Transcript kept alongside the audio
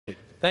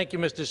Thank you,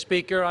 Mr.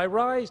 Speaker. I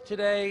rise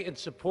today in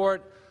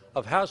support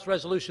of House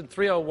Resolution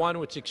 301,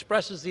 which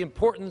expresses the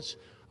importance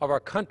of our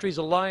country's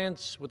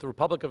alliance with the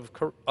Republic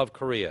of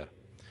Korea.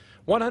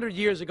 100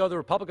 years ago, the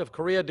Republic of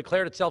Korea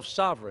declared itself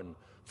sovereign,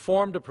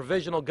 formed a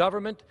provisional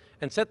government,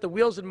 and set the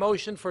wheels in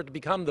motion for it to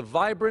become the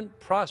vibrant,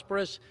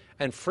 prosperous,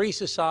 and free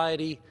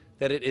society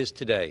that it is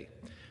today.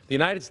 The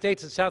United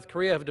States and South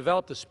Korea have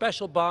developed a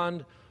special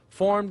bond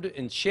formed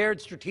in shared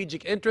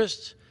strategic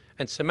interests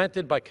and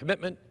cemented by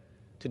commitment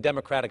to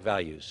democratic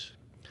values.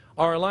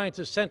 Our alliance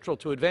is central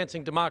to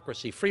advancing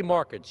democracy, free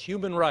markets,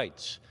 human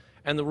rights,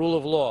 and the rule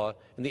of law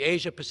in the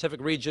Asia-Pacific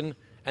region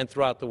and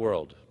throughout the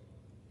world.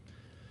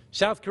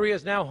 South Korea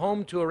is now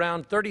home to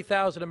around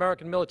 30,000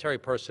 American military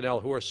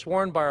personnel who are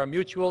sworn by our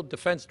Mutual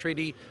Defense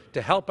Treaty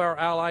to help our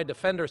ally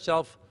defend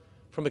herself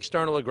from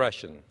external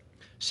aggression.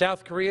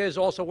 South Korea is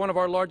also one of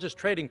our largest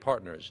trading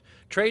partners.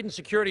 Trade and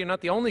security are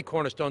not the only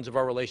cornerstones of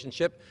our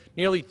relationship.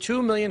 Nearly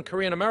 2 million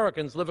Korean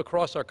Americans live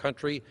across our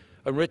country,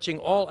 enriching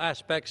all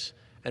aspects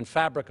and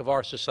fabric of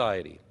our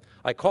society.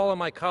 I call on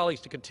my colleagues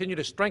to continue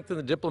to strengthen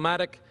the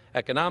diplomatic,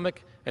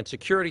 economic, and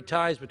security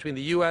ties between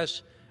the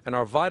U.S. and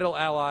our vital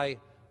ally,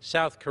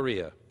 South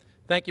Korea.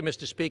 Thank you,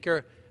 Mr.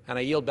 Speaker, and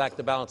I yield back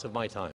the balance of my time.